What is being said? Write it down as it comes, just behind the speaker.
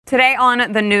Today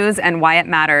on the news and why it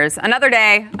matters. Another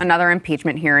day, another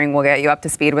impeachment hearing. We'll get you up to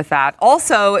speed with that.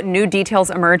 Also, new details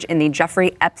emerge in the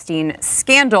Jeffrey Epstein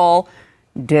scandal.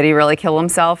 Did he really kill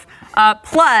himself?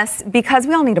 Plus, because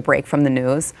we all need a break from the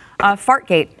news,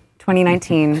 Fartgate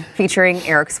 2019 featuring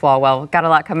Eric Swalwell. Got a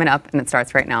lot coming up, and it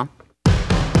starts right now.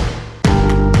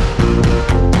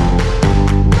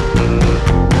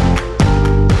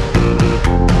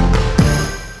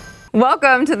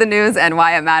 Welcome to the news and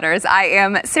why it matters. I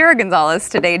am Sarah Gonzalez,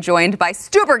 today joined by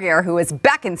Stu Burguiere, who is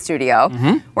back in studio.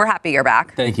 We're happy you're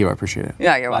back. Thank you. I appreciate it.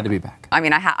 Yeah, you're welcome. Glad to be back. I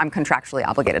mean, I'm contractually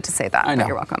obligated to say that, I know. but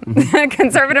you're welcome.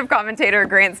 Conservative commentator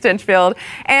Grant Stinchfield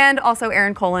and also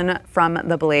Aaron Colin from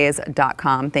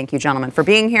theblaze.com. Thank you, gentlemen, for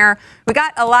being here. We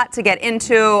got a lot to get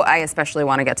into. I especially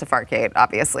want to get to Fartgate,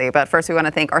 obviously. But first, we want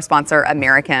to thank our sponsor,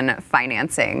 American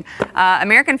Financing.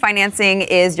 American Financing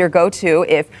is your go-to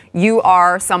if you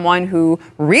are someone who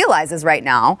realizes right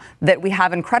now that we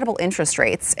have incredible interest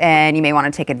rates and you may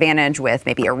want to take advantage with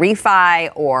maybe a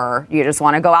refi, or you just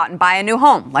want to go out and buy a new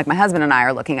home like my husband and I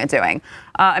are looking at doing.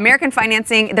 American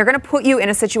Financing, they're going to put you in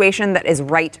a situation that is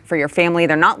right for your family.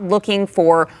 They're not looking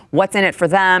for what's in it for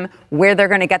them, where they're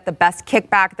going to get the best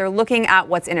kickback. They're looking at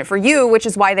what's in it for you, which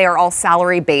is why they are all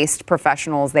salary-based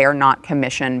professionals. They are not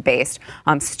commission-based.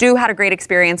 Stu had a great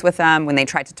experience with them when they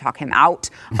tried to talk him out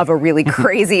of a really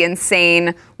crazy,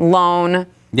 insane loan.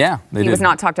 Yeah, he was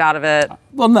not talked out of it.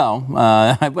 Well, no,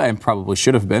 I probably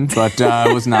should have been, but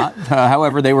I was not.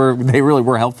 However, they really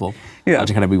were helpful to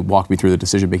kind of walk me through the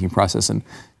decision-making process and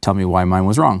tell me why mine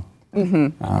was wrong.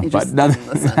 But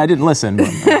I didn't listen.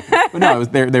 But no,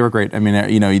 they were great. I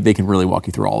mean, they can really walk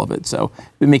you through all of it. So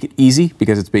they make it easy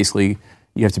because it's basically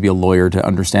you have to be a lawyer to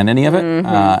understand any of it,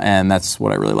 and that's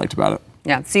what I really liked about it.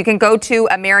 Yeah. So you can go to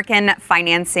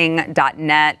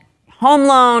AmericanFinancing.net. Home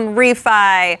loan,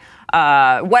 refi,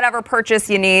 whatever purchase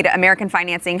you need, American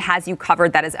Financing has you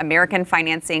covered. That is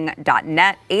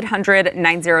AmericanFinancing.net,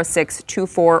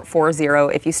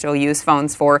 800-906-2440 if you still use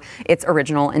phones for its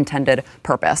original intended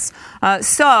purpose.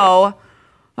 So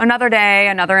another day,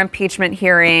 another impeachment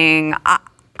hearing.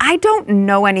 I don't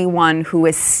know anyone who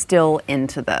is still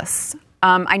into this.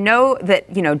 I know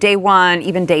that, day one,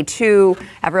 even day two,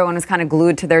 everyone was kind of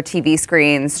glued to their TV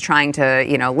screens trying to,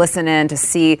 listen in to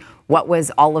see what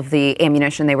was all of the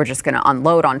ammunition they were just going to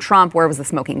unload on Trump. Where was the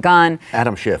smoking gun?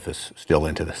 Adam Schiff is still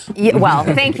into this. Yeah, well,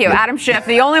 thank you. Adam Schiff,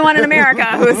 the only one in America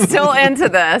who is still into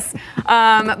this.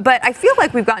 But I feel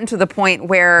like we've gotten to the point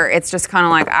where it's just kind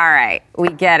of like, all right, we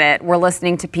get it. We're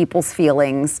listening to people's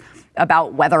feelings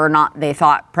about whether or not they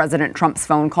thought President Trump's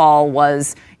phone call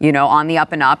was, on the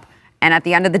up and up. And at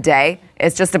the end of the day,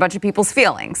 it's just a bunch of people's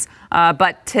feelings.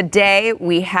 But today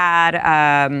we had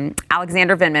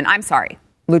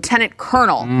Lieutenant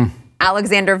Colonel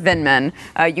Alexander Vindman,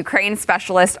 a Ukraine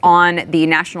specialist on the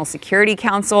National Security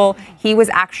Council. He was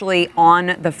actually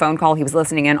on the phone call. He was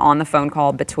listening in on the phone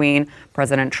call between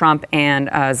President Trump and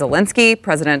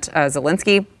President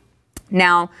Zelensky.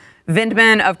 Now,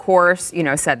 Vindman, of course,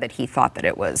 said that he thought that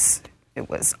it was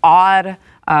odd.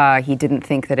 He didn't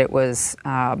think that it was,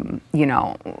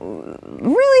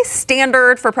 really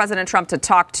standard for President Trump to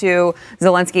talk to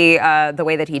Zelensky the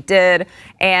way that he did.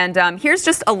 And here's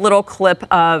just a little clip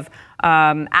of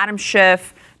Adam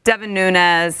Schiff, Devin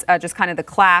Nunes, just kind of the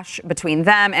clash between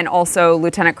them, and also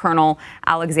Lieutenant Colonel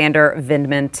Alexander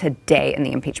Vindman today in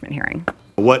the impeachment hearing.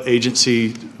 What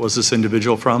agency was this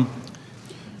individual from?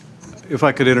 If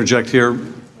I could interject here.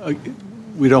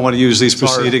 We don't want to use these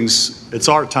proceedings. It's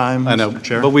our time, I know, Mr.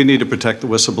 Chair. But we need to protect the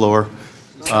whistleblower.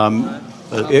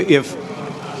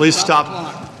 Please stop.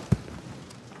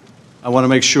 I want to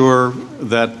make sure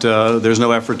that there's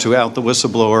no effort to out the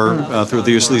whistleblower through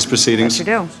the use of these proceedings. Yes,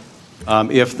 you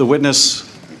do. If the witness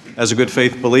has a good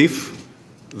faith belief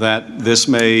that this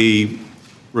may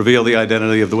reveal the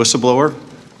identity of the whistleblower,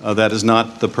 that is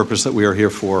not the purpose that we are here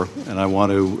for, and I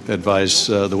want to advise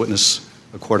the witness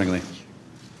accordingly.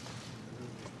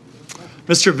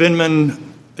 Mr. Vindman,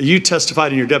 you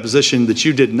testified in your deposition that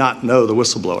you did not know the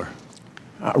whistleblower.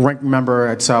 Ranking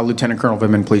member, it's Lieutenant Colonel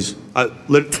Vindman, please.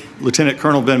 Lieutenant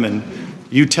Colonel Vindman,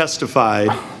 you testified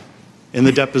in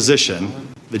the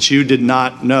deposition that you did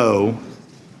not know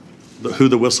who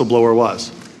the whistleblower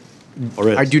was or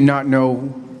is. I do not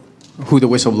know who the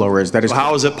whistleblower is. That is. Well,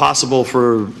 how is it possible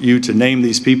for you to name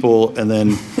these people and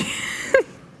then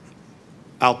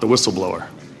out the whistleblower?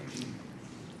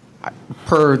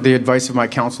 Per the advice of my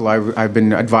counsel, I've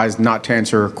been advised not to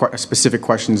answer specific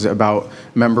questions about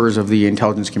members of the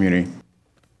intelligence community.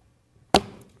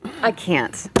 I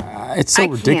can't. It's so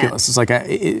ridiculous. It's like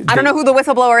I don't know who the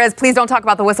whistleblower is. Please don't talk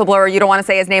about the whistleblower. You don't want to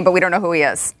say his name, but we don't know who he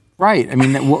is. Right. I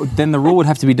mean, then the rule would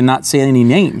have to be to not say any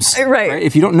names. Right.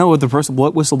 If you don't know what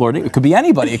whistleblower name, it could be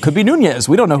anybody. It could be Nunez.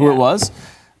 We don't know who it was.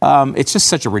 It's just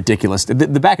such a ridiculous.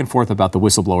 The back and forth about the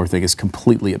whistleblower thing is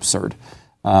completely absurd.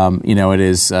 It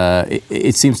is.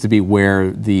 It seems to be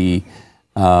where the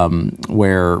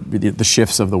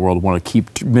shifts of the world want to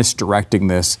keep misdirecting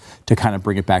this to kind of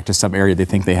bring it back to some area they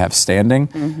think they have standing.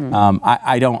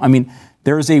 Mm-hmm.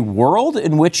 There is a world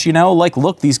in which,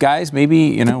 look, these guys,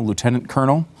 maybe, Lieutenant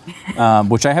Colonel,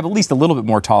 which I have at least a little bit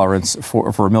more tolerance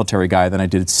for a military guy than I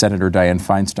did Senator Dianne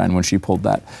Feinstein when she pulled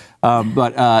that.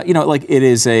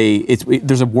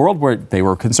 There's a world where they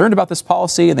were concerned about this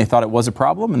policy and they thought it was a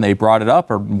problem and they brought it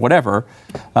up or whatever.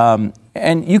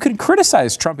 And you can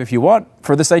criticize Trump if you want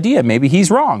for this idea. Maybe he's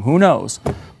wrong. Who knows?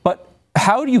 But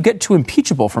how do you get to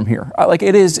impeachable from here?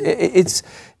 It's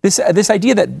this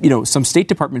idea that, some State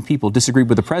Department people disagree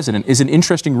with the president is an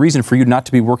interesting reason for you not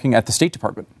to be working at the State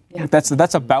Department. Yeah.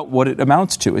 That's about what it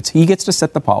amounts to. He gets to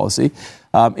set the policy.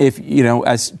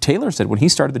 As Taylor said when he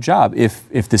started the job,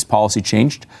 if this policy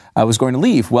changed, I was going to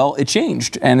leave. Well, it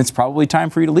changed, and it's probably time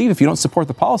for you to leave if you don't support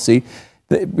the policy.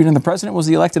 The president was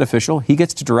the elected official. He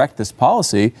gets to direct this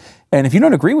policy. And if you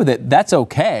don't agree with it, that's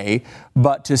okay.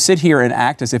 But to sit here and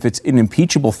act as if it's an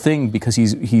impeachable thing because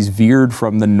he's veered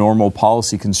from the normal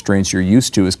policy constraints you're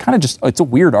used to is kind of just, it's a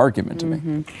weird argument to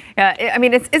me. Yeah,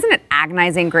 isn't it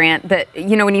agonizing, Grant, that,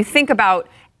 when you think about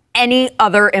any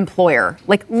other employer,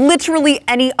 like literally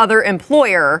any other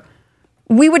employer,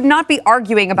 we would not be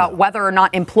arguing about whether or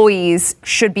not employees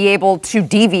should be able to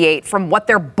deviate from what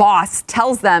their boss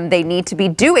tells them they need to be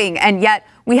doing. And yet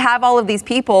we have all of these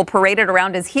people paraded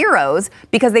around as heroes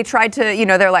because they tried to,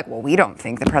 they're like, well, we don't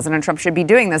think that President Trump should be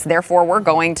doing this. Therefore, we're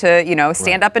going to,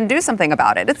 stand up and do something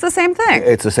about it. It's the same thing.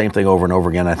 It's the same thing over and over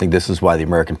again. I think this is why the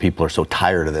American people are so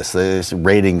tired of this. This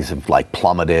ratings have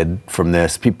plummeted from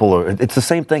this. It's the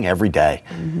same thing every day.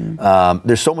 Mm-hmm.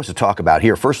 There's so much to talk about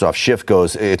here. First off, Schiff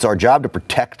goes, it's our job to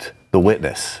protect the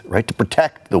witness, right? To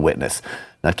protect the witness.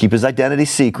 Not keep his identity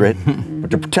secret,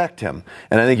 but to protect him.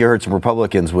 And I think you heard some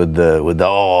Republicans with the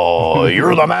oh,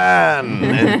 you're the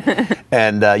man.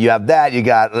 And you have that.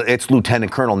 It's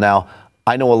Lieutenant Colonel. Now,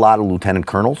 I know a lot of Lieutenant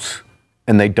Colonels,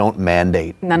 and they don't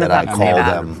mandate that I call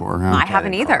them. I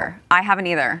haven't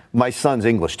either. My son's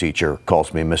English teacher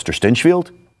calls me Mr.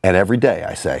 Stinchfield, and every day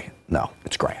I say, no,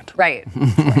 it's Grant. Right.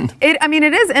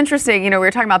 It is interesting. We were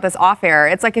talking about this off air.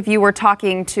 It's like if you were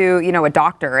talking to, a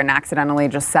doctor and accidentally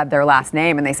just said their last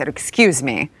name and they said, excuse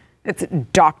me, it's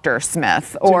Dr.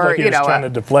 Smith. Or, he's trying to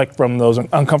deflect from those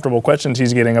uncomfortable questions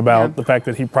he's getting about the fact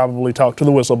that he probably talked to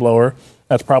the whistleblower.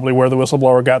 That's probably where the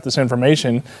whistleblower got this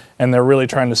information. And they're really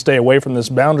trying to stay away from this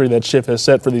boundary that Schiff has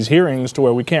set for these hearings to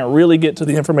where we can't really get to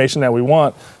the information that we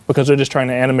want because they're just trying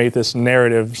to animate this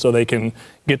narrative so they can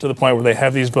get to the point where they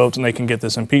have these votes and they can get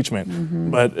this impeachment.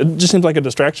 Mm-hmm. But it just seems like a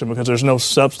distraction because there's no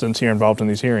substance here involved in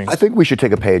these hearings. I think we should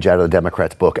take a page out of the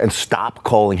Democrats' book and stop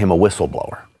calling him a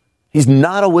whistleblower. He's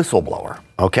not a whistleblower,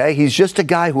 okay? He's just a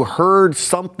guy who heard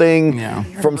something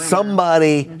from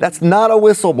somebody. That's not a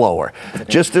whistleblower.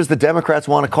 Just as the Democrats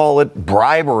want to call it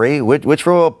bribery, which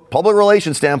from a public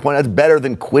relations standpoint, that's better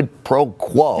than quid pro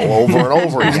quo over and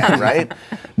over again, right?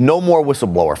 No more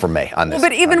whistleblower for me on this.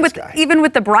 But even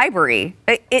with the bribery,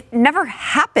 it never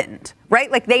happened, right?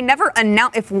 Like they never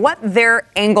announced if what their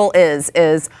angle is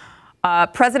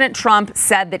President Trump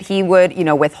said that he would,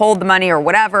 withhold the money or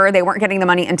whatever. They weren't getting the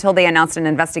money until they announced an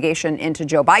investigation into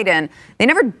Joe Biden. They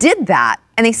never did that,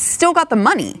 and they still got the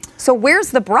money. So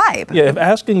where's the bribe? Yeah, if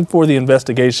asking for the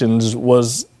investigations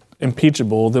was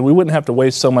impeachable, then we wouldn't have to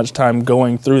waste so much time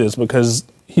going through this because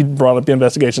he brought up the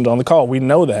investigations on the call. We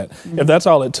know that. Mm-hmm. If that's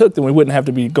all it took, then we wouldn't have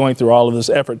to be going through all of this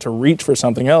effort to reach for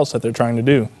something else that they're trying to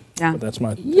do. Yeah. But that's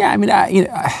my... Yeah,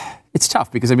 it's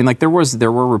tough because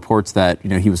there were reports that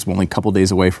he was only a couple days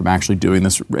away from actually doing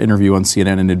this interview on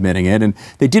CNN and admitting it, and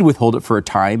they did withhold it for a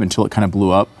time until it kind of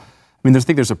blew up. I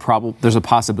think there's a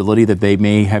possibility that they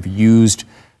may have used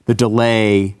the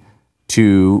delay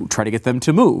to try to get them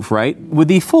to move, right? With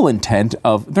the full intent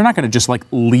of they're not going to just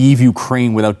leave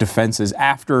Ukraine without defenses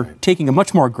after taking a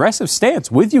much more aggressive stance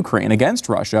with Ukraine against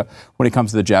Russia when it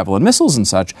comes to the Javelin missiles and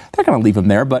such. They're going to leave them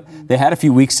there, but they had a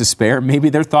few weeks to spare. Maybe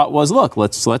their thought was, look,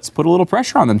 let's put a little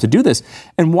pressure on them to do this.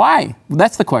 And why?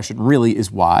 That's the question really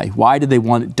is why. Why did they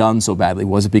want it done so badly?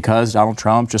 Was it because Donald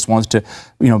Trump just wants to,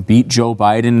 beat Joe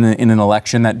Biden in an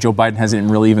election that Joe Biden hasn't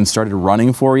really even started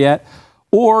running for yet?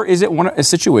 Or is it a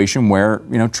situation where,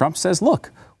 Trump says,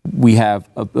 look, we have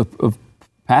a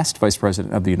past vice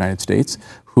president of the United States,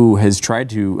 who has tried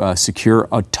to secure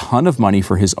a ton of money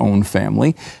for his own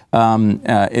family,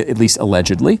 at least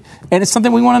allegedly. And it's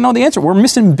something we want to know the answer. We're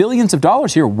missing billions of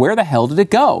dollars here. Where the hell did it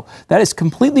go? That is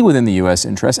completely within the U.S.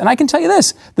 interest. And I can tell you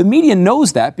this, the media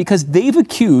knows that because they've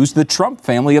accused the Trump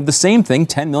family of the same thing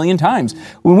 10 million times.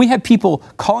 When we had people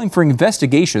calling for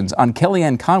investigations on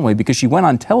Kellyanne Conway because she went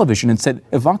on television and said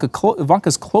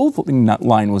Ivanka's clothing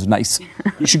line was nice.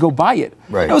 You should go buy it.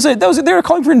 Right. They were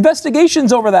calling for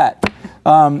investigations over that.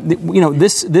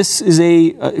 This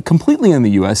is completely in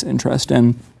the U.S. interest,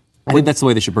 and I think that's the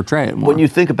way they should portray it more. When you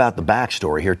think about the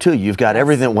backstory here, too, you've got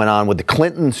everything that went on with the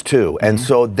Clintons, too. And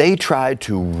so they tried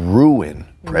to ruin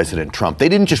President Trump. They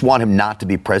didn't just want him not to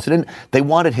be president. They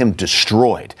wanted him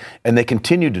destroyed. And they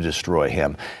continued to destroy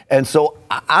him. And so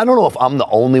I don't know if I'm the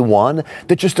only one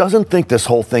that just doesn't think this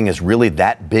whole thing is really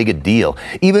that big a deal.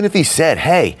 Even if he said,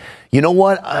 hey, you know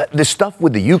what? This stuff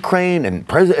with the Ukraine and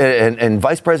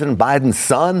Vice President Biden's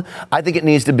son, I think it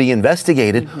needs to be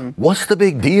investigated. What's the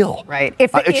big deal? Right.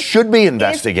 It should be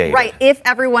investigated. If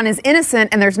everyone is innocent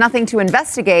and there's nothing to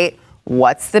investigate,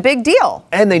 what's the big deal?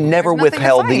 And they never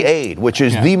withheld the aid, which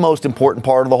is the most important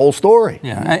part of the whole story.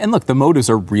 Yeah, and look, the motives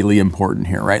are really important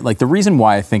here, right? Like the reason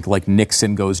why I think like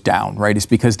Nixon goes down, right, is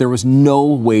because there was no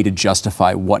way to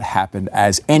justify what happened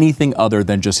as anything other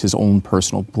than just his own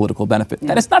personal political benefit.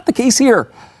 That is not the case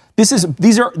here.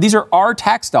 These are our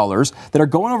tax dollars that are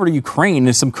going over to Ukraine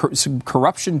in some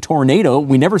corruption tornado.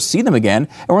 We never see them again,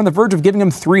 and we're on the verge of giving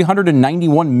them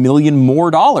 $391 million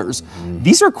more dollars.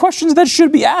 These are questions that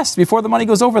should be asked before the money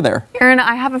goes over there. Aaron,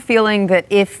 I have a feeling that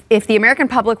if the American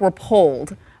public were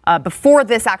polled before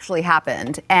this actually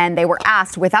happened, and they were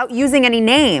asked without using any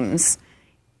names,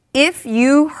 if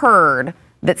you heard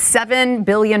that $7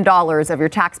 billion of your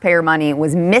taxpayer money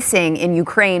was missing in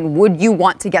Ukraine, would you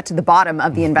want to get to the bottom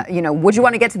of would you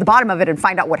want to get to the bottom of it and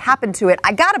find out what happened to it?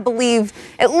 I got to believe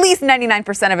at least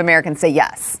 99% of Americans say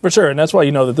yes. For sure, and that's why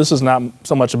you know that this is not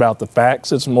so much about the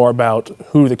facts, it's more about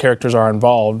who the characters are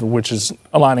involved, which is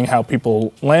aligning how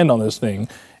people land on this thing.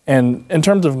 And in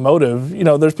terms of motive,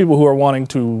 there's people who are wanting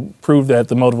to prove that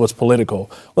the motive was political.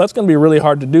 Well, that's going to be really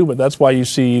hard to do, but that's why you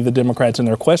see the Democrats in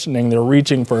their questioning. They're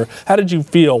reaching for, how did you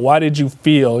feel? Why did you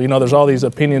feel? There's all these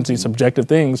opinions, these subjective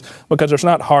things, because there's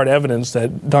not hard evidence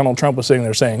that Donald Trump was sitting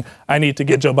there saying, I need to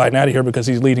get Joe Biden out of here because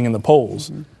he's leading in the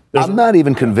polls. I'm not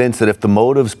even convinced that if the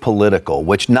motive's political,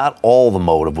 which not all the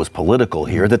motive was political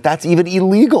here, that's even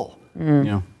illegal.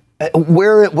 Yeah.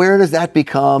 Where does that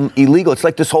become illegal? It's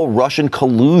like this whole Russian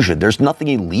collusion. There's nothing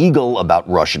illegal about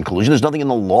Russian collusion. There's nothing in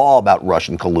the law about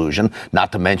Russian collusion,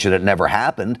 not to mention it never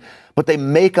happened. But they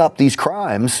make up these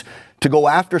crimes to go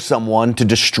after someone, to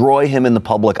destroy him in the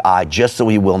public eye, just so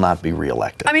he will not be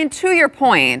reelected. I mean, to your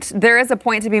point, there is a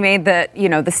point to be made that,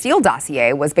 the Steele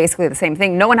dossier was basically the same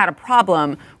thing. No one had a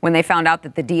problem when they found out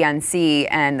that the DNC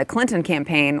and the Clinton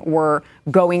campaign were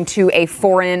going to a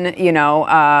foreign,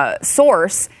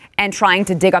 source and trying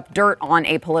to dig up dirt on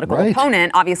a political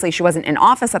opponent. Obviously, she wasn't in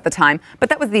office at the time, but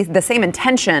that was the same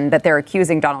intention that they're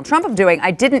accusing Donald Trump of doing.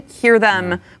 I didn't hear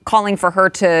them calling for her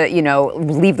to,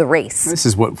 leave the race. This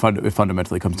is what it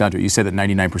fundamentally comes down to. You say that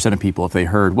 99% of people, if they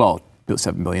heard, well,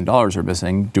 $7 billion are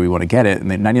missing, do we want to get it?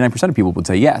 And then 99% of people would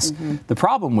say yes. The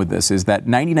problem with this is that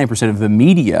 99% of the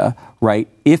media, right,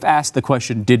 if asked the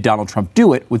question, did Donald Trump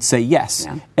do it, would say yes.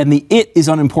 Yeah. And the it is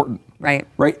unimportant. Right.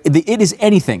 It is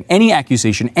anything, any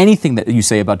accusation, anything that you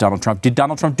say about Donald Trump. Did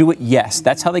Donald Trump do it? Yes.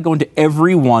 That's how they go into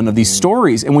every one of these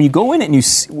stories. And when you go in it and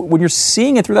when you're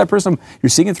seeing it through that person,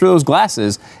 you're seeing it through those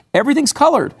glasses, everything's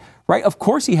colored. Right? Of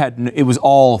course it was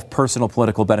all personal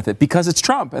political benefit because it's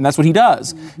Trump and that's what he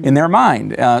does in their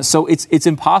mind. So it's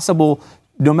impossible,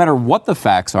 no matter what the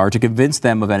facts are, to convince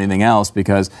them of anything else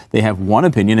because they have one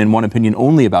opinion and one opinion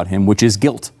only about him, which is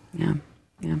guilt. Yeah.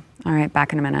 All right,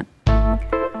 back in a minute.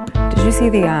 Did you see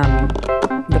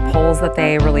the polls that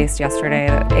they released yesterday,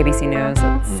 that ABC News,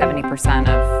 that 70%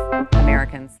 of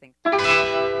Americans think...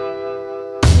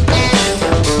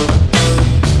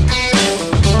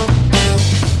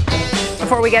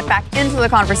 Before we get back into the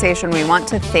conversation, we want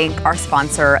to thank our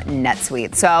sponsor,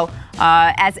 NetSuite. So,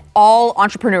 as all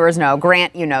entrepreneurs know,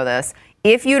 Grant, you know this,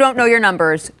 if you don't know your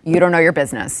numbers, you don't know your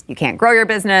business. You can't grow your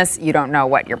business. You don't know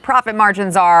what your profit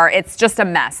margins are. It's just a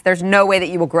mess. There's no way that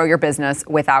you will grow your business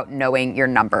without knowing your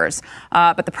numbers.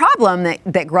 But the problem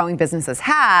that growing businesses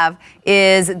have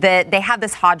is that they have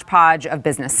this hodgepodge of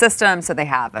business systems. So they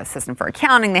have a system for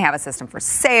accounting. They have a system for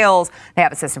sales. They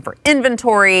have a system for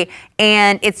inventory.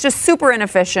 And it's just super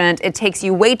inefficient. It takes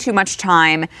you way too much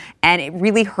time. And it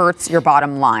really hurts your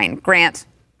bottom line. Grant,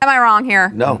 am I wrong here?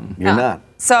 No, you're not.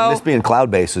 So and this being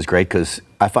cloud-based is great because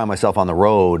I find myself on the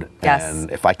road, Yes.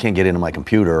 and if I can't get into my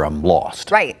computer, I'm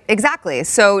lost. Right, exactly.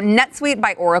 So NetSuite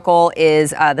by Oracle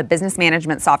is the business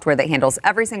management software that handles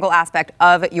every single aspect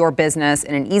of your business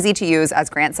in an easy to use, as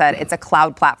Grant said, it's a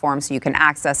cloud platform so you can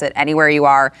access it anywhere you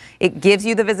are. It gives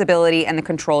you the visibility and the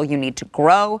control you need to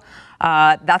grow.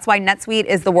 That's why NetSuite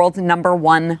is the world's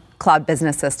 #1 cloud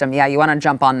business system. Yeah, you want to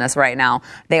jump on this right now.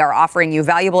 They are offering you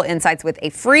valuable insights with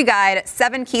a free guide,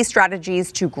 7 key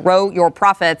strategies to grow your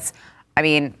profits. I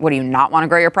mean, what do you not want to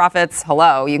grow your profits?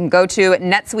 Hello. You can go to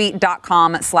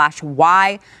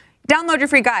netsuite.com/why. Download your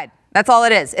free guide. That's all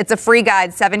it is. It's a free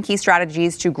guide, 7 key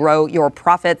strategies to grow your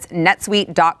profits.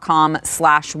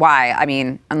 netsuite.com/why. I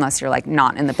mean, unless you're like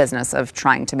not in the business of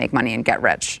trying to make money and get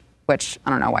rich, which I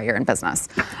don't know why you're in business.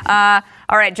 All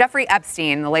right, Jeffrey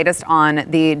Epstein, the latest on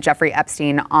the Jeffrey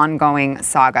Epstein ongoing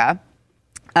saga.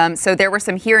 So there were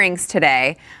some hearings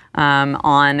today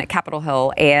on Capitol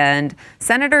Hill, and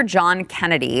Senator John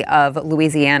Kennedy of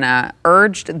Louisiana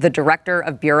urged the director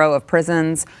of Bureau of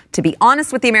Prisons to be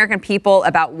honest with the American people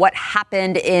about what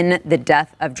happened in the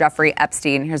death of Jeffrey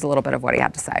Epstein. Here's a little bit of what he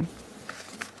had to say.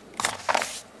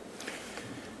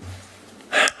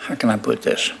 How can I put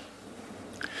this?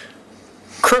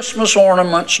 Christmas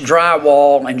ornaments,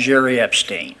 drywall, and Jerry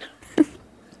Epstein.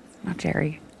 Not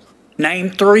Jerry. Name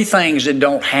 3 things that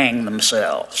don't hang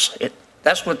themselves.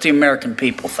 That's what the American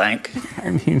people think. I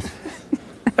mean,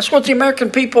 That's what the American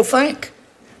people think.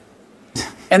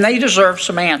 And they deserve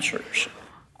some answers.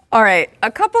 All right, a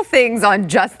couple things on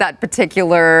just that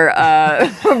particular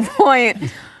point.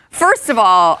 First of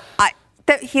all,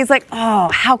 he's like, oh,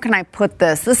 how can I put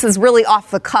this? This is really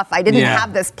off the cuff. I didn't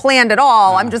have this planned at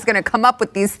all. I'm just going to come up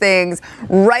with these things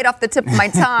right off the tip of my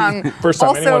tongue. First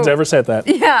time anyone's ever said that.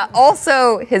 Yeah.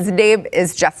 Also, his name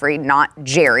is Jeffrey, not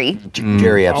Jerry.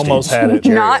 Jerry Epstein. Almost had it.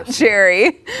 Not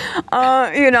Jerry.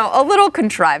 A little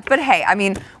contrived. But hey, I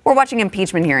mean, we're watching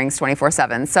impeachment hearings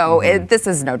 24/7, so this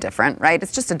is no different, right?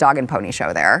 It's just a dog and pony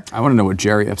show there. I want to know what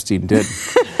Jerry Epstein did.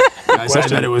 I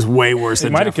bet it was way worse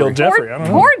than might have killed Jeffrey. I don't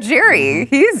know. Poor Jerry.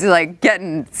 He's like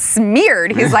getting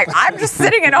smeared. He's like, I'm just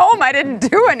sitting at home. I didn't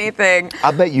do anything.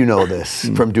 I bet you know this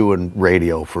from doing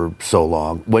radio for so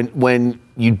long. When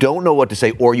you don't know what to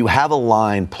say or you have a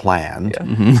line planned,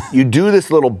 you do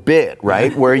this little bit,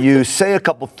 right, where you say a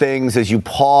couple things as you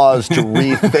pause to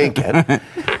rethink it,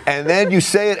 and then you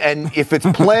say it, and if it's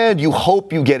planned, you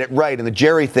hope you get it right. And the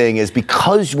Jerry thing is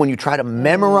because when you try to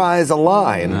memorize a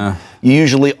line, you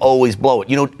usually always blow it.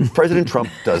 You know, President Trump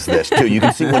does this, too. You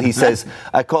can see when he says,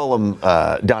 I call him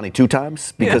Donnie 2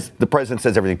 times, because the president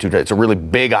says everything 2 times. It's a really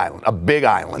big island, a big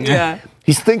island. Yeah.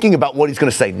 He's thinking about what he's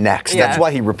going to say next. Yeah. That's why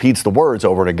he repeats the words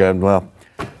over and again. Well,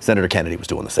 Senator Kennedy was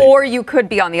doing the same. Or you could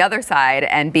be on the other side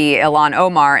and be Ilhan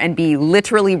Omar and be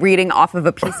literally reading off of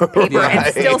a piece of paper and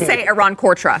still say Iran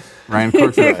Contra. Ryan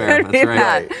Contra affair.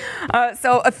 That's right.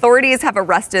 So authorities have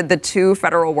arrested the 2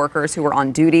 federal workers who were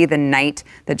on duty the night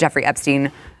that Jeffrey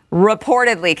Epstein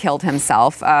reportedly killed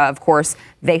himself. Of course,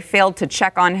 they failed to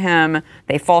check on him.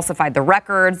 They falsified the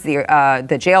records,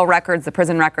 the jail records, the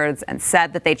prison records, and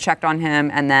said that they checked on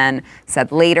him, and then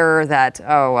said later that,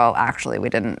 oh, well, actually, we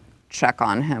didn't check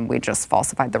on him. We just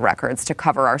falsified the records to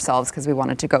cover ourselves because we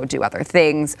wanted to go do other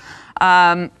things.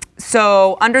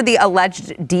 So under the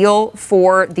alleged deal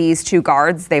for these 2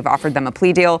 guards, they've offered them a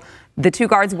plea deal. The 2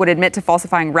 guards would admit to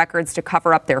falsifying records to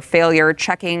cover up their failure,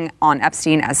 checking on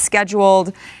Epstein as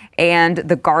scheduled, and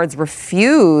the guards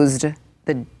refused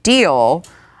the deal.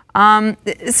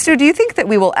 Stu, do you think that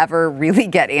we will ever really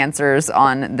get answers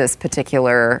on this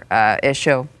particular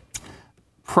issue?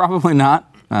 Probably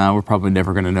not. We're probably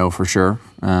never going to know for sure.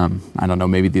 I don't know.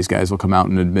 Maybe these guys will come out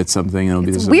and admit something. And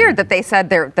it's weird that they said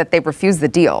that they refused the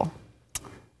deal.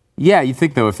 Yeah, you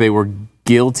think though if they were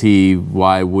guilty,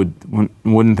 why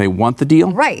wouldn't they want the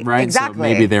deal? Right. Exactly. So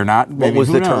maybe they're not. What was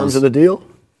the terms of the deal?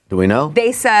 Do we know?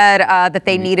 They said that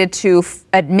they needed to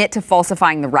admit to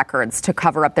falsifying the records to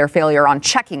cover up their failure on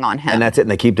checking on him. And that's it,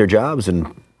 and they keep their jobs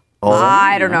and all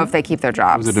I don't know if they keep their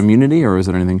jobs. Was it immunity or was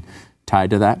it anything tied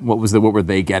to that? What were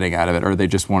they getting out of it, or they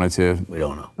just wanted to? We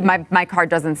don't know. My card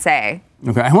doesn't say.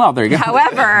 Okay, well, there you go.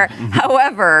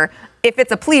 However, if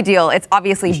it's a plea deal, it's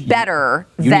obviously better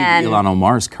than need Ilhan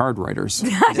Omar's card writers.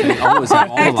 They always have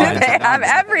all the lines. They have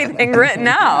everything written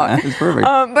out. That's perfect.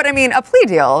 But I mean, a plea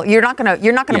deal, you're not gonna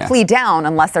plea down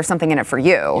unless there's something in it for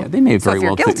you. Yeah, they may very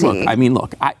well. Guilty,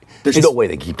 there's no way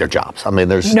they keep their jobs. I mean,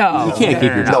 there's no. You can't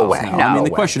keep your jobs. No way. No. I mean,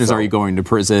 the question is, are you going to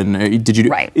prison? Did you?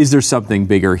 Right. Is there something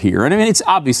bigger here? And I mean, it's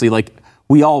obviously like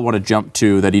we all want to jump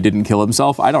to that he didn't kill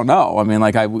himself. I don't know. I mean,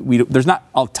 like, there's not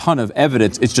a ton of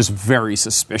evidence. It's just very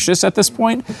suspicious at this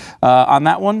point on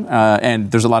that one. And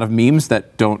there's a lot of memes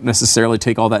that don't necessarily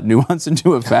take all that nuance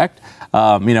into effect.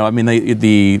 I mean, they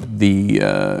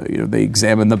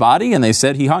examined the body and they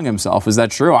said he hung himself. Is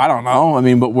that true? I don't know. I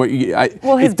mean, but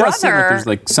his it does seem like brother, there's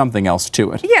like something else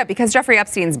to it. Yeah, because Jeffrey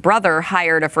Epstein's brother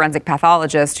hired a forensic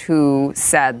pathologist who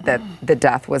said that the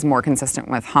death was more consistent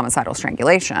with homicidal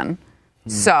strangulation.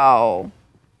 So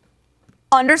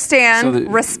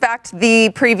understand, respect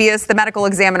the medical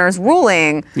examiner's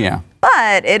ruling. Yeah.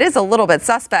 But it is a little bit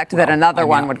suspect that another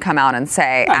one would come out and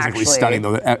say, actually, stunning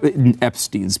though that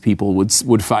Epstein's people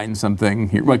would find something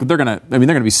here. Like they're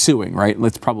gonna be suing, right?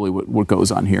 That's probably what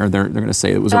goes on here. They're gonna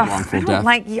say it was a wrongful death.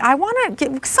 I want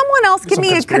to someone else give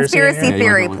me a conspiracy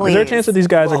theory, please. Is there a chance that these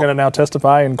guys are going to now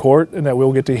testify in court and that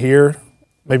we'll get to hear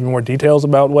maybe more details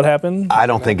about what happened? I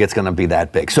don't think it's going to be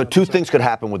that big. So two things could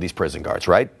happen with these prison guards,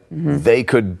 right? Mm-hmm. They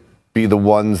could be the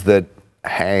ones that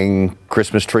hang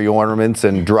Christmas tree ornaments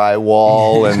and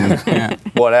drywall and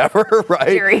whatever,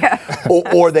 right?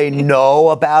 Or they know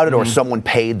about it, or someone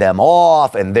paid them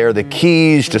off and they're the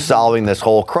keys to solving this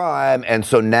whole crime. And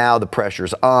so now the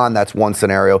pressure's on. That's one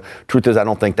scenario. Truth is, I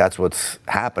don't think that's what's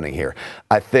happening here.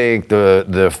 I think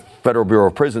the Federal Bureau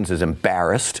of Prisons is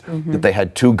embarrassed that they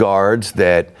had two guards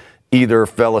that either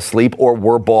fell asleep or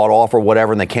were bought off or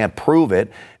whatever, and they can't prove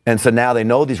it. And so now they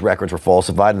know these records were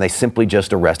falsified, and they simply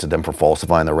just arrested them for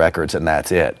falsifying the records, and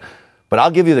that's it. But I'll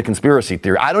give you the conspiracy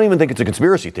theory. I don't even think it's a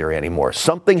conspiracy theory anymore.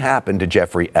 Something happened to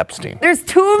Jeffrey Epstein. There's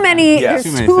too many. There's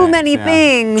too many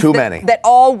things. That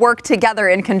all work together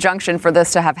in conjunction for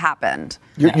this to have happened.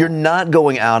 You're not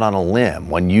going out on a limb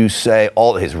when you say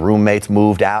all his roommates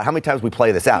moved out. How many times we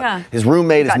play this out? Yeah. His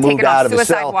roommate has moved out of his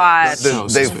cell.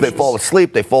 They fall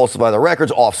asleep. They falsify the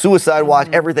records off suicide watch.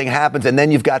 Everything happens, and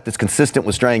then you've got this consistent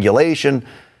with strangulation.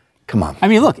 Come on. I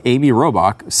mean, look, Amy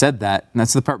Robach said that, and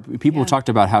that's the part people talked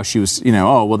about how she was,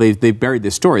 they buried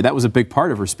this story. That was a big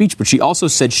part of her speech, but she also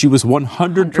said she was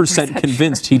 100%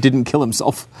 convinced he didn't kill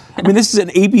himself. I mean, this is an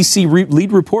ABC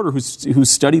lead reporter who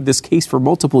studied this case for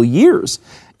multiple years.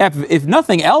 If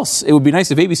nothing else, it would be nice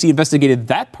if ABC investigated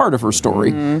that part of her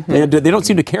story. They don't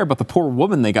seem to care about the poor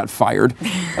woman they got fired.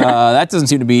 That doesn't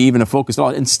seem to be even a focus at all.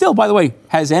 And still, by the way,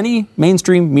 has any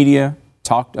mainstream media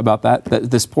talked about that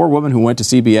this poor woman who went to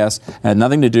CBS had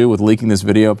nothing to do with leaking this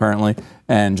video apparently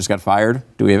and just got fired?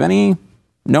 Do we have any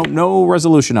no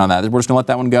resolution on that? We're just gonna let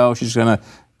that one go. She's just gonna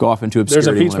go off into obscurity.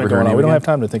 There's impeachment going on. We don't have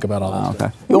time to think about all that.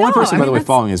 Okay. The only person, by the way,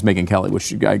 following is Megyn Kelly,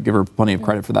 which I give her plenty of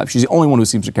credit for that. She's the only one who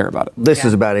seems to care about it. This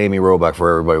is about Amy Robach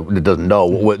for everybody that doesn't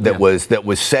know. That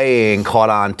was saying, caught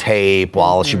on tape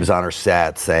while she was on her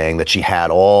set, saying that she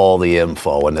had all the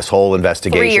info and this whole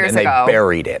investigation, 3 years and they ago.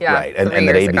 Buried it, right? And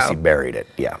that ABC ago. Buried it.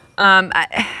 Yeah.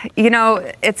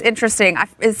 It's interesting.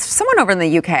 It's someone over in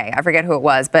the UK, I forget who it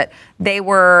was, but they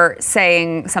were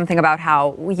saying something about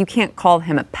how you can't call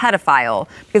him a pedophile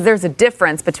because there's a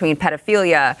difference between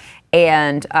pedophilia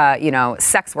and,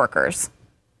 sex workers,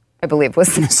 I believe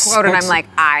was the quote. And I'm like,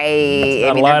 I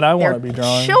want to be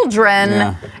drawing. Children.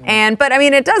 Yeah. But I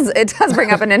mean, it does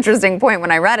bring up an interesting point.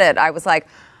 When I read it, I was like,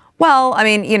 well, I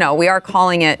mean, we are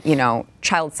calling it,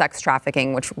 child sex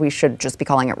trafficking, which we should just be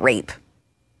calling it rape,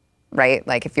 right?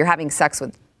 Like if you're having sex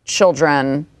with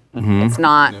children, it's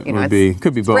not,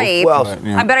 could be both. Rape. Well,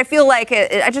 but I feel like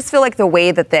I just feel like the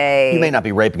way that they you may not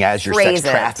be raping as you're sex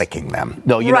trafficking them.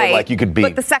 No, know, like you could be.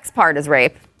 But the sex part is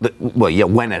rape. Not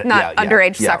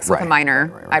underage sex with a minor.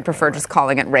 Right, I prefer just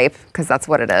calling it rape because that's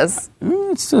what it is.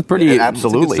 It's a pretty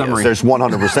absolutely. There's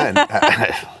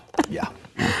 100%. Yeah.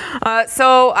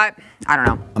 So I don't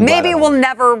know. Maybe we'll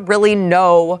never really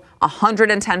know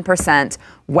 110%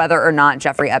 whether or not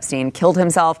Jeffrey Epstein killed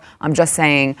himself. I'm just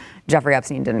saying Jeffrey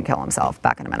Epstein didn't kill himself.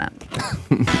 Back in a minute.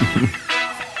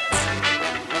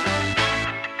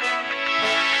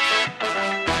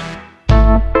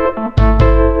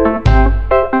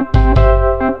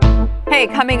 Hey,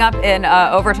 coming up in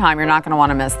overtime, you're not going to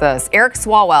want to miss this. Eric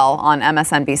Swalwell on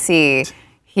MSNBC.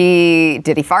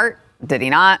 Did he fart? Did he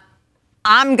not?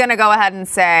 I'm going to go ahead and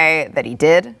say that he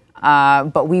did,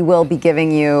 but we will be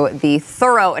giving you the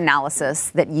thorough analysis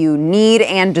that you need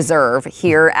and deserve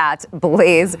here at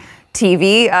Blaze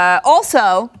TV.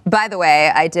 Also, by the way,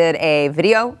 I did a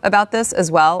video about this as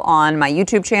well on my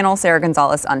YouTube channel, Sarah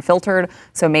Gonzalez Unfiltered.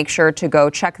 So make sure to go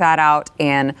check that out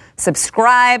and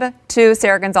subscribe to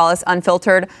Sarah Gonzalez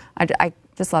Unfiltered.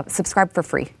 Just love it. Subscribe for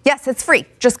free. Yes, it's free.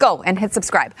 Just go and hit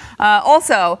subscribe.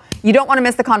 Also, you don't want to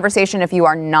miss the conversation if you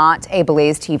are not a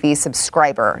Blaze TV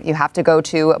subscriber. You have to go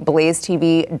to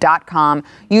blazetv.com.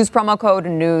 Use promo code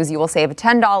NEWS. You will save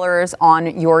 $10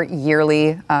 on your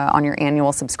on your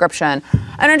annual subscription.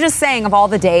 And I'm just saying, of all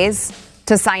the days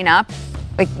to sign up,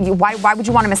 like, why would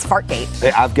you want to miss Fartgate?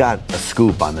 Hey, I've got a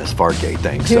scoop on this Fartgate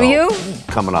thing. Do you?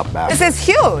 Coming up back. This is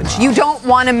huge. You don't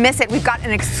want to miss it. We've got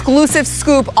an exclusive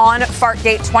scoop on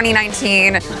Fartgate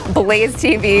 2019. Blaze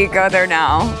TV. Go there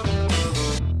now.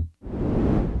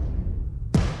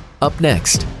 Up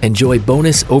next, enjoy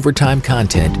bonus overtime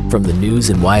content from the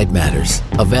news and why it matters.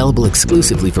 Available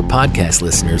exclusively for podcast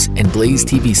listeners and Blaze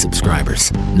TV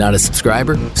subscribers. Not a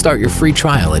subscriber? Start your free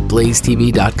trial at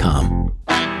blazetv.com.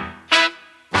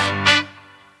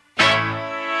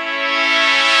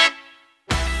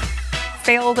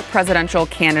 Failed presidential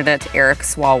candidate Eric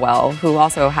Swalwell, who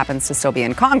also happens to still be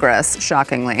in Congress,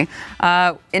 shockingly,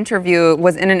 was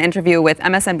in an interview with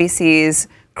MSNBC's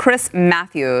Chris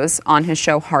Matthews on his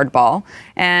show Hardball.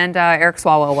 And Eric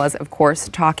Swalwell was, of course,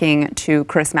 talking to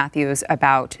Chris Matthews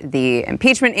about the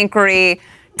impeachment inquiry,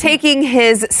 taking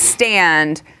his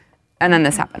stand. And then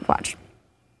this happened. Watch.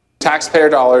 Taxpayer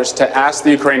dollars to ask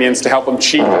the Ukrainians to help them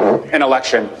cheat an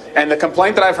election. And the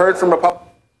complaint that I've heard from Republicans.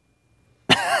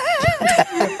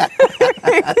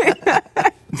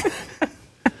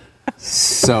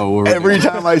 So every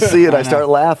time I see it, I start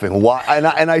laughing. Why?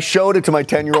 And I showed it to my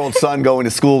 10-year-old son going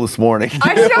to school this morning.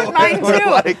 I showed mine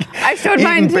too. I showed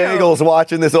mine too. Bagels,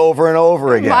 watching this over and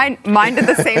over again. Mine did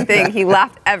the same thing. He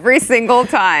laughed every single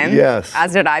time. Yes.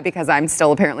 As did I, because I'm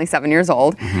still apparently 7 years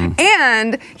old. Mm-hmm.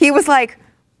 And he was like,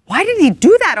 "Why did he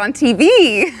do that on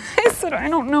TV?" I said, "I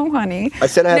don't know, honey." I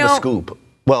said I had a scoop.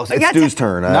 Well, it's Stu's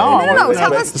turn. No.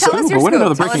 Tell us your scoop. We want to know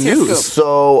the breaking news.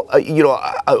 So,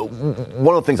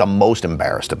 one of the things I'm most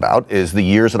embarrassed about is the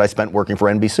years that I spent working for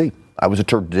NBC. I was a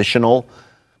traditional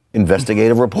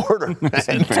investigative reporter.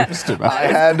 I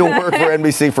had to work for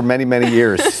NBC for many, many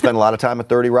years. Spent a lot of time at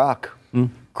 30 Rock.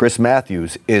 Chris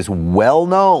Matthews is well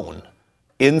known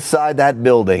inside that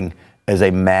building as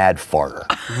a mad farter.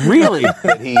 Really?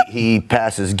 he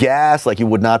passes gas like you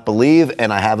would not believe,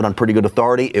 and I have it on pretty good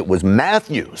authority. It was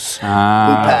Matthews who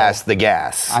passed the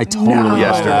gas. I totally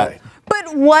yesterday.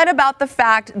 But what about the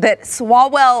fact that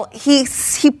Swalwell,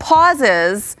 he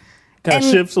pauses kind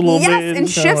of shifts a little bit. Yes, and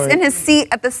shifts in his seat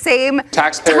at the same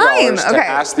taxpayer time. Dollars to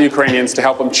ask the Ukrainians to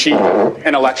help them cheat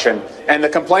an election. And the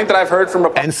complaint that I've heard from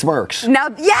and smirks. Now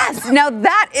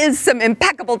that is some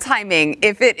impeccable timing.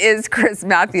 If it is Chris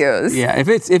Matthews, yeah, if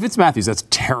it's Matthews, that's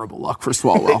terrible luck for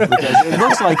Swalwell because it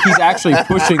looks like he's actually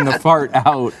pushing the fart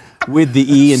out with the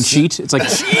E and cheat. It's like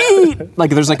cheat.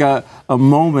 Like there's like a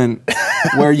moment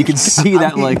where you can see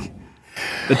that like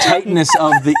the tightness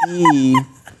of the E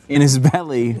in his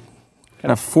belly.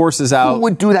 Kind of forces out. Who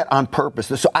would do that on purpose?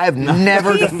 So I have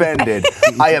never defended.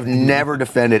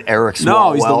 Eric Swalwell.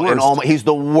 No, he's the worst. He's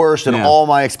the worst in all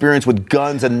my experience with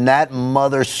guns, and that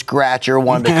mother scratcher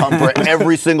wanted to come for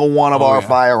every single one of our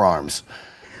firearms.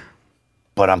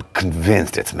 But I'm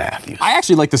convinced it's Matthews. I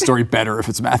actually like the story better if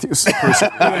it's Matthews.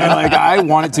 Personally. Like I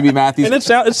want it to be Matthews. And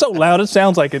it's so loud. It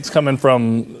sounds like it's coming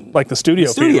from like the studio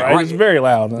feed, right? It's very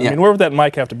loud. I mean, where would that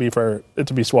mic have to be for it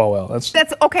to be Swalwell?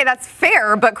 That's okay. That's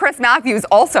fair. But Chris Matthews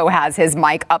also has his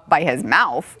mic up by his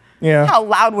mouth. Yeah. How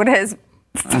loud would his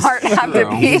fart have to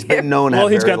be? He's been known as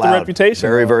he's got the reputation.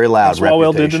 Very, very loud.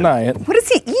 Swalwell did deny it. What does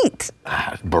he eat?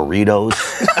 Burritos.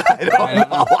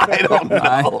 I don't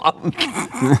know.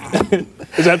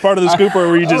 Is that part of the scoop, or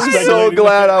were you just I'm so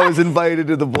glad I was invited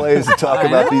to the Blaze to talk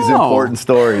about these important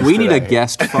stories. We need a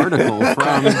guest farticle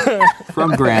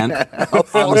from Grant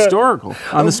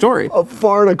on the story. A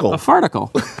farticle. A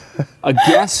farticle. A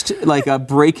guest, like a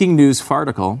breaking news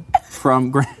farticle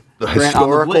from Grant on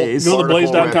the Blaze. Go to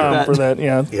blaze.com for that.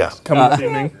 Yeah. Coming this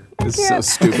evening. It's so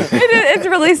stupid. It's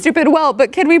really stupid. Well,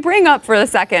 but can we bring up for a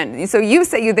second? So you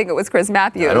say you think it was Chris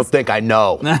Matthews. I don't think I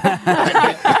know.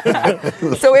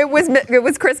 So it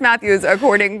was Chris Matthews,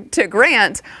 according to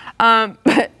Grant.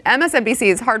 But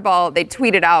MSNBC's Hardball, they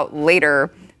tweeted out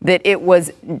later that it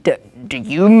was,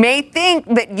 you may think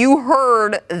that you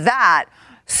heard that.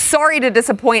 Sorry to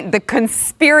disappoint the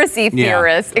conspiracy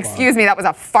theorists. Excuse me, that was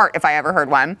a fart if I ever heard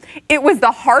one. It was the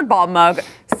Hardball mug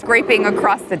scraping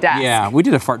across the desk. Yeah, we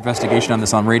did a fart investigation on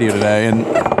this on radio today, and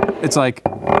it's like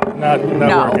not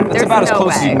working. It's about as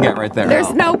close as you can get right there.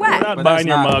 There's no way. We're not buying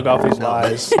your mug off these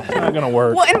lies. It's not going to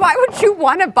work. Well, and why would you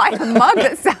want to buy a mug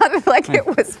that sounded like it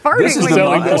was farting? This is the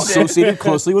mug associated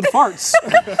closely with farts.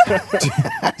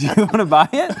 Do you want to buy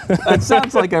it? That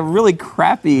sounds like a really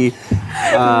crappy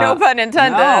No pun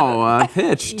intended. No,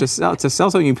 pitch to sell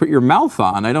something you put your mouth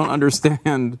on. I don't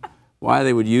understand why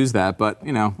they would use that, but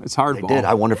it's hardball. They did.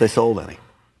 I wonder if they sold any.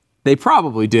 They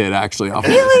probably did, actually.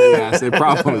 Really? Yes, they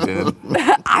probably did.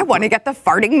 I want to get the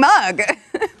farting mug.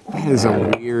 That is a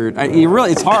weird.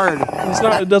 It's hard.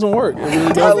 It doesn't work. It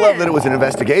really doesn't. I love that it was an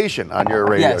investigation on your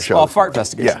radio show. Well, fart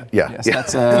investigation. Yeah.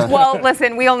 That's, well,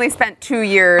 listen, we only spent 2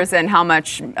 years and how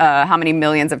many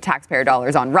millions of taxpayer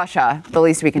dollars on Russia. The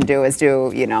least we can do is do,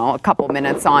 a couple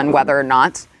minutes on whether or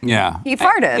not he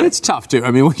farted. It's tough too. I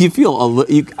mean, you feel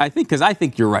I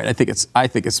think you're right. I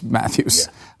think it's Matthews.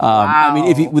 Wow.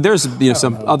 I mean, there's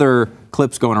some other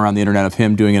clips going around the internet of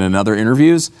him doing it in other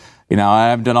interviews. I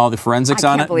haven't done all the forensics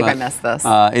on it. I can't believe I missed this.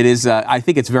 It is. I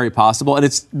think it's very possible, and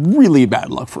it's really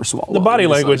bad luck for Swalwell. The body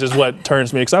language is what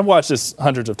turns me, because I've watched this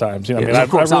hundreds of times.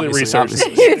 I've really researched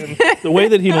it. The way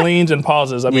that he leans and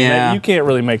pauses, you can't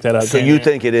really make that up. So you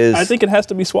think it is? I think it has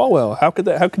to be Swalwell. How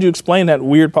could you explain that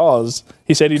weird pause?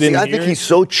 He said he didn't hear it. I think he's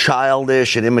so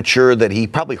childish and immature that he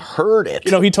probably heard it.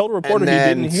 He told a reporter he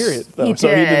didn't hear it, though.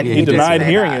 He denied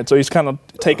hearing it, so he's kind of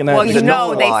taking that.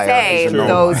 Well, they say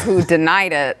those who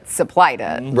denied it supplied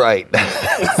it. Right.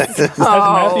 Has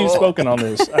Matthew spoken on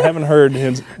this? I haven't heard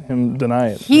him deny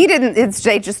it. He didn't.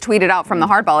 They just tweeted out from the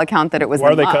Hardball account that it was. Why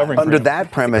are they covering under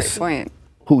that premise?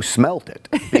 Who smelt it?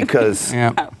 Because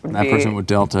that person would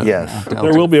dealt it. Yes,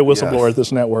 there will be a whistleblower at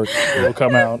this network. Will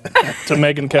come out to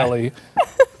Megyn Kelly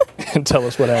and tell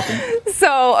us what happened.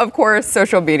 So, of course,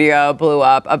 social media blew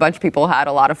up. A bunch of people had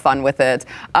a lot of fun with it.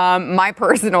 My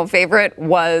personal favorite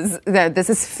was that this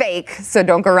is fake, so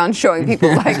don't go around showing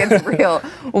people like it's real.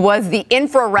 Was the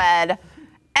infrared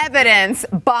evidence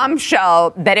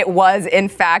bombshell that it was in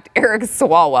fact Eric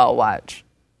Swalwell. Watch.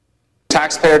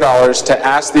 Taxpayer dollars to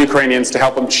ask the Ukrainians to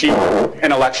help them cheat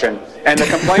an election. And the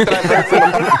complaint that I've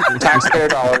heard from taxpayer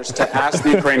dollars to ask the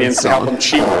Ukrainians to help them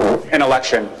cheat an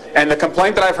election. And the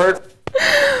complaint that I've heard.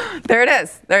 There it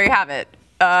is. There you have it.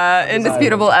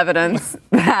 Indisputable evidence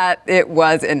that it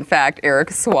was, in fact, Eric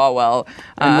Swalwell.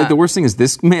 And the worst thing is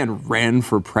this man ran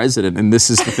for president, and this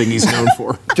is the thing he's known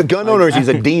for. To gun owners, he's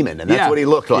a demon, and that's what he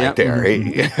looked like there.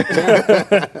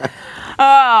 Oh,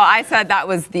 I said that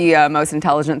was the most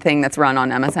intelligent thing that's run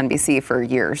on MSNBC for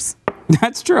years.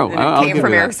 That's true. And it came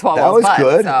from Eric Swalwell's That was butt,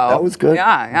 good. So, that was good.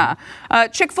 Yeah.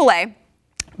 Chick-fil-A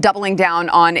doubling down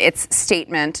on its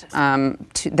statement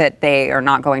that they are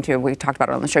not going to, we talked about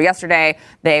it on the show yesterday,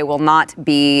 they will not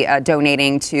be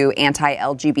donating to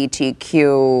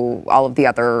anti-LGBTQ, all of the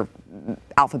other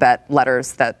alphabet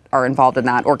letters that are involved in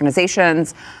that,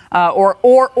 organizations, or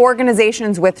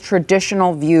organizations with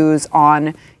traditional views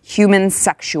on human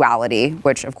sexuality,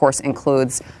 which of course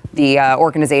includes the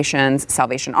organizations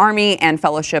Salvation Army and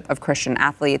Fellowship of Christian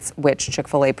Athletes, which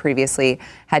Chick-fil-A previously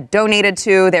had donated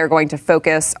to. They're going to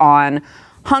focus on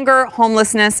hunger,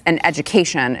 homelessness, and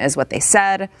education, is what they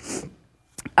said.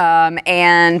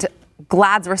 And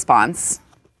GLAAD's response,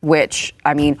 which,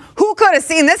 who could have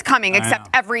seen this coming except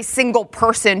every single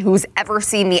person who's ever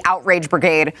seen the Outrage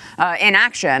Brigade in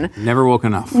action? Never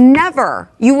woken up.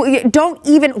 Never. You don't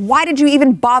even, why did you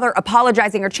even bother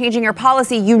apologizing or changing your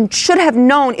policy? You should have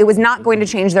known it was not going to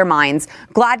change their minds.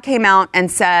 GLAAD came out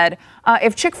and said,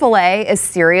 if Chick-fil-A is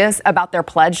serious about their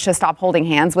pledge to stop holding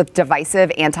hands with divisive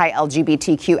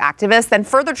anti-LGBTQ activists, then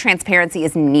further transparency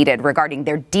is needed regarding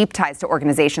their deep ties to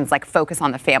organizations like Focus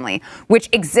on the Family, which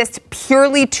exist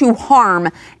purely to harm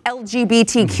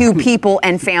LGBTQ people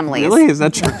and families. Really? Is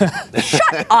that true?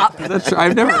 Shut up. Is that true?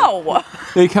 I've never. No.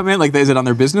 They come in is it on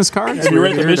their business cards? Have you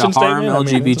read the mission to harm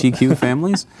statement? LGBTQ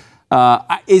families?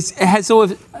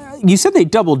 You said they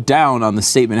doubled down on the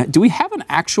statement. Do we have an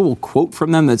actual quote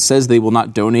from them that says they will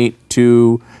not donate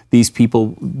to these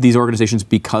people, these organizations,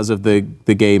 because of the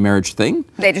gay marriage thing?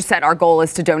 They just said our goal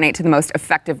is to donate to the most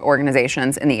effective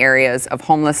organizations in the areas of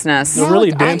homelessness. They're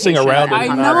really dancing around it. I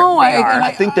know.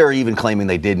 I think they're even claiming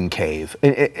they didn't cave.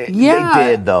 They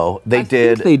did, though. They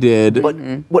did. They did. But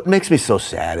what makes me so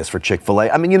sad is for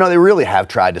Chick-fil-A. They really have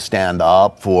tried to stand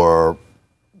up for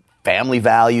family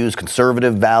values,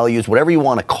 conservative values, whatever you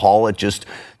want to call it, just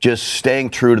staying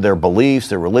true to their beliefs,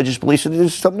 their religious beliefs. And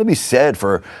there's something to be said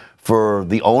for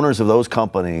the owners of those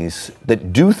companies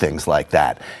that do things like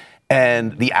that.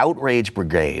 And the Outrage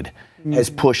Brigade has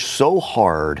pushed so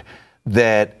hard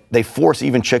that they force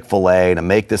even Chick-fil-A to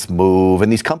make this move.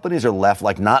 And these companies are left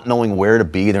not knowing where to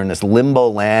be. They're in this limbo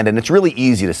land. And it's really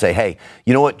easy to say, hey,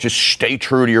 you know what, just stay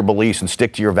true to your beliefs and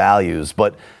stick to your values.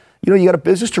 But you got a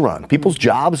business to run. People's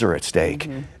jobs are at stake.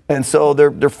 And so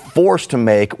they're forced to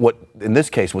make what, in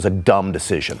this case, was a dumb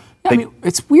decision. I mean,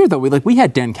 it's weird though. We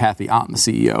had Dan Cathy on, the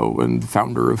CEO and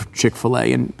founder of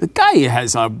Chick-fil-A, and the guy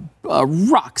has a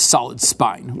rock solid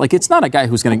spine. Like, it's not a guy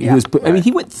who's going to. I mean,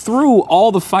 he went through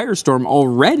all the firestorm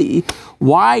already.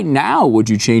 Why now would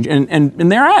you change? And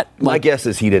they're at. My guess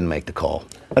is he didn't make the call.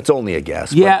 That's only a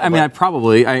guess. Yeah, I mean,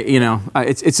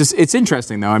 it's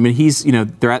interesting though. I mean,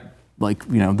 they're at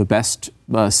the best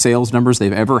sales numbers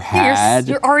they've ever had.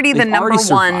 You're already the number one.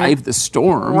 Survived the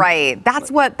storm. Right. That's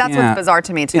what's bizarre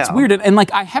to me too. It's weird, and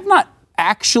I have not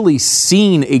actually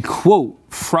seen a quote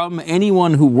from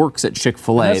anyone who works at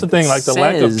Chick-fil-A. That's the thing, the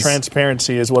lack of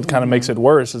transparency is what kind of makes it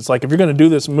worse. It's like, if you're going to do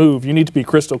this move, you need to be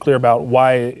crystal clear about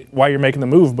why you're making the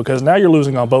move, because now you're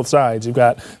losing on both sides. You've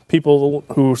got people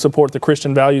who support the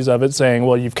Christian values of it saying,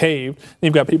 well, you've caved. And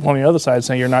you've got people on the other side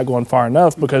saying you're not going far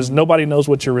enough, because nobody knows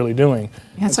what you're really doing.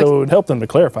 So it would help them to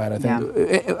clarify it, I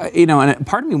think. And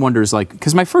part of me wonders,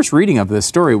 because my first reading of this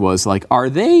story was, are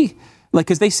they...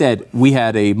 because they said we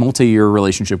had a multi-year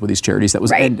relationship with these charities that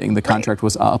was ending. The contract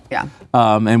was up. Yeah.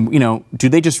 And, do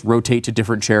they just rotate to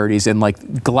different charities and,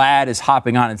 GLAAD is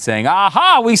hopping on and saying,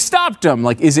 aha, we stopped them?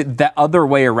 Is it that other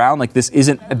way around? This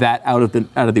isn't that out of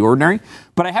the ordinary?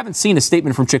 But I haven't seen a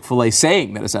statement from Chick-fil-A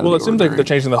saying that it's out of the ordinary. Well, it seems like they're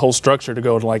changing the whole structure to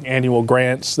go to annual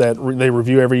grants that they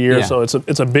review every year. Yeah. So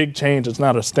it's a big change. It's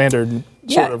not a standard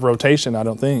sort of rotation, I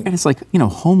don't think. And it's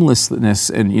homelessness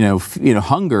and,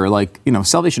 hunger,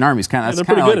 Salvation Army is kind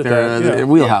of their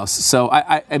wheelhouse. Yeah. So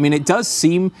I mean, it does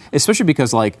seem, especially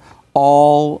because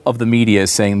all of the media is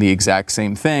saying the exact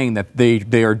same thing, that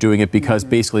they are doing it because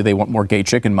basically they want more gay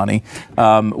chicken money,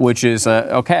 which is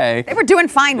okay. They were doing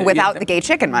fine without the gay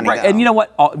chicken money, right? Though. And you know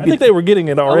what? I think they were getting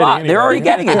it already. Anyway. They're already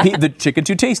getting it. The chicken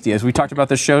too tasty, as we talked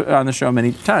about on the show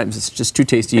many times. It's just too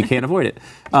tasty, you can't avoid it.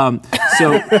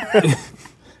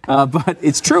 But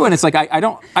it's true, and it's I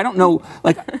don't know,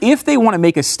 if they want to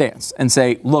make a stance and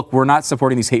say, look, we're not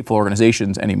supporting these hateful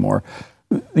organizations anymore,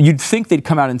 you'd think they'd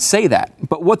come out and say that.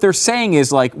 But what they're saying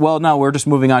is well, no, we're just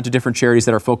moving on to different charities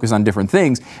that are focused on different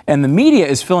things. And the media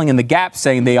is filling in the gaps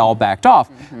saying they all backed off.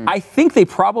 Mm-hmm. I think they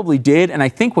probably did, and I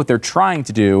think what they're trying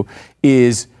to do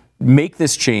is make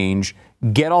this change,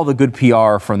 get all the good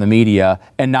PR from the media,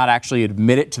 and not actually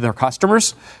admit it to their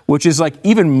customers, which is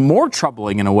even more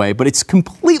troubling in a way, but it's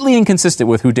completely inconsistent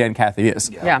with who Dan Cathy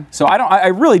is. Yeah. So I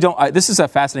really don't, this is a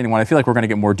fascinating one. I feel like we're going to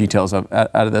get more details out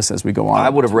of this as we go on. I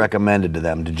would have recommended to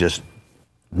them to just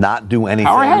not do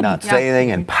anything, not say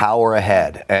anything, and power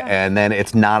ahead. And then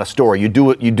it's not a story. You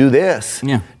do this.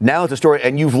 Yeah. Now it's a story,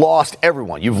 and you've lost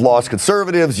everyone. You've lost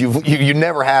conservatives. You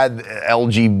never had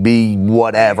LGB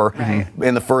whatever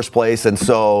in the first place, and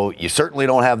so you certainly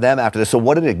don't have them after this. So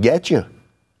what did it get you?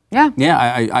 Yeah.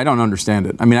 Yeah, I don't understand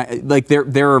it. I mean,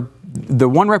 they're the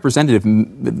one representative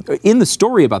in the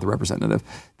story about the representative,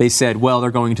 they said, well,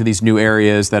 they're going to these new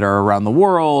areas that are around the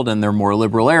world, and they're more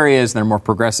liberal areas, and they're more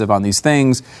progressive on these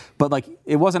things. But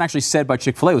it wasn't actually said by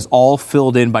Chick-fil-A. It was all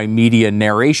filled in by media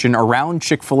narration around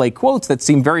Chick-fil-A quotes that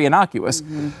seemed very innocuous.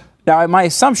 Mm-hmm. Now, my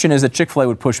assumption is that Chick-fil-A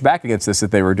would push back against this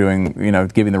if they were doing,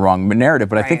 giving the wrong narrative.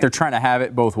 But I think they're trying to have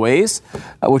it both ways,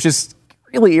 which is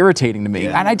really irritating to me.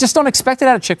 Yeah. And I just don't expect it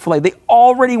out of Chick-fil-A. They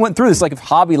already went through this. If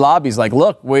Hobby Lobby's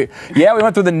look, we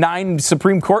went through the 9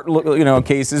 Supreme Court,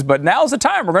 cases, but now's the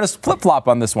time. We're going to flip-flop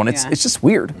on this one. It's just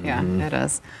weird. Yeah, it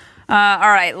is. All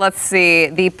right, let's see.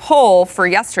 The poll for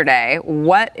yesterday,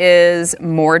 what is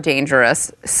more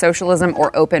dangerous, socialism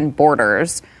or open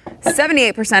borders?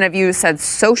 78% of you said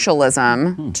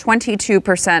socialism.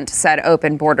 22% said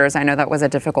open borders. I know that was a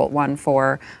difficult one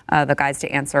for the guys to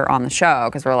answer on the show,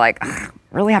 because we're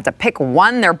really have to pick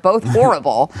one. They're both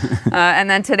horrible. And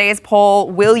then today's poll,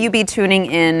 will you be tuning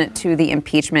in to the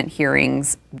impeachment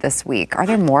hearings this week? Are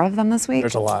there more of them this week?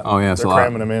 There's a lot. Oh, yeah, they're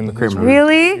cramming them in.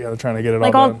 Really? Yeah, they're trying to get it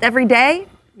all done. Every day?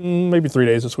 Maybe 3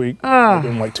 days this week. They're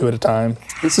doing 2 at a time.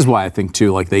 This is why I think,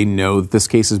 too, they know that this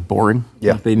case is boring.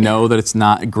 Yeah. They know that it's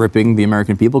not gripping the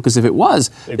American people, because if it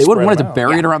was, they would have wanted to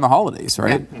bury it around the holidays,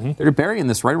 right? Yeah. Mm-hmm. They're burying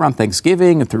this right around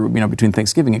Thanksgiving, and through, between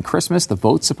Thanksgiving and Christmas. The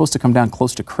vote's supposed to come down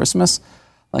close to Christmas.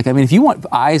 If you want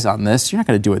eyes on this, you're not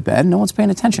going to do it then. No one's paying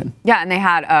attention. Yeah, and they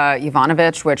had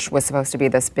Yovanovitch, which was supposed to be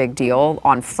this big deal,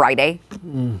 on Friday,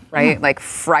 right?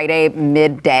 Friday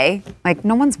midday.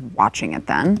 No one's watching it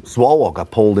then. Swalwell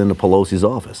got pulled into Pelosi's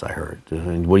office, I heard.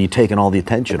 Were you taking all the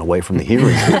attention away from the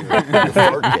hearing?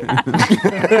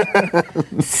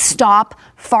 Stop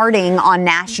farting on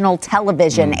national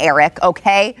television, Eric,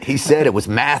 okay? He said it was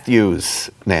Matthews,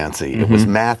 Nancy. It was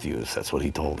Matthews. That's what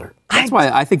he told her.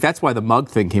 I think that's why the mug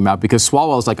thing came out, because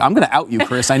Swalwell's I'm going to out you,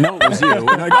 Chris. I know it was you.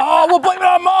 And oh, we'll blame it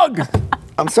on Mug.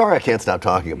 I'm sorry I can't stop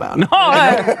talking about it.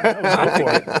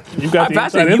 You got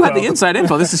You had the inside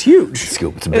info. This is huge.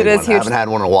 Scoop. It's a big It is one. huge. I haven't had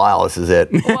one in a while. This is it.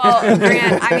 Well,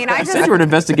 Grant, I mean, I Said just you were an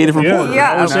investigative reporter.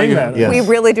 Yeah. we're seeing that. Yes. we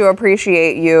really do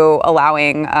appreciate you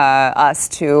allowing us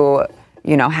to,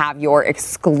 have your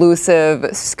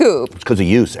exclusive scoop. It's because of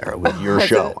you, Sarah, with your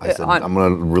show. I said, I'm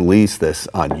going to release this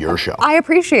on your show. I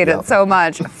appreciate it so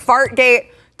much. Fartgate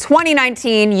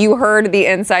 2019, you heard the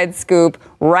inside scoop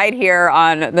right here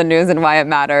on the news and why it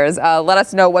matters. Let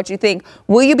us know what you think.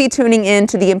 Will you be tuning in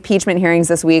to the impeachment hearings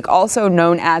this week, also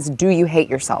known as Do You Hate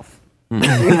Yourself? Do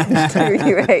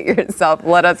you hate yourself?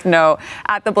 Let us know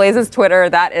at The Blaze's Twitter.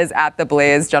 That is at The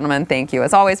Blaze. Gentlemen, thank you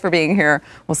as always for being here.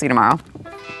 We'll see you tomorrow.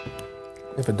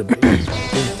 If a debate is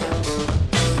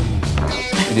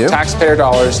taxpayer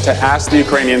dollars to ask the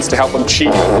Ukrainians to help them cheat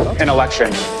an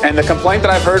election. And the complaint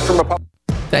that I've heard from Republicans.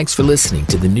 Thanks for listening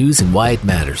to the news and why it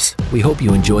matters. We hope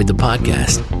you enjoyed the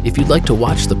podcast. If you'd like to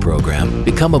watch the program,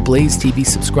 become a Blaze TV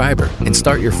subscriber and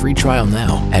start your free trial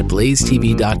now at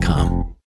blazetv.com.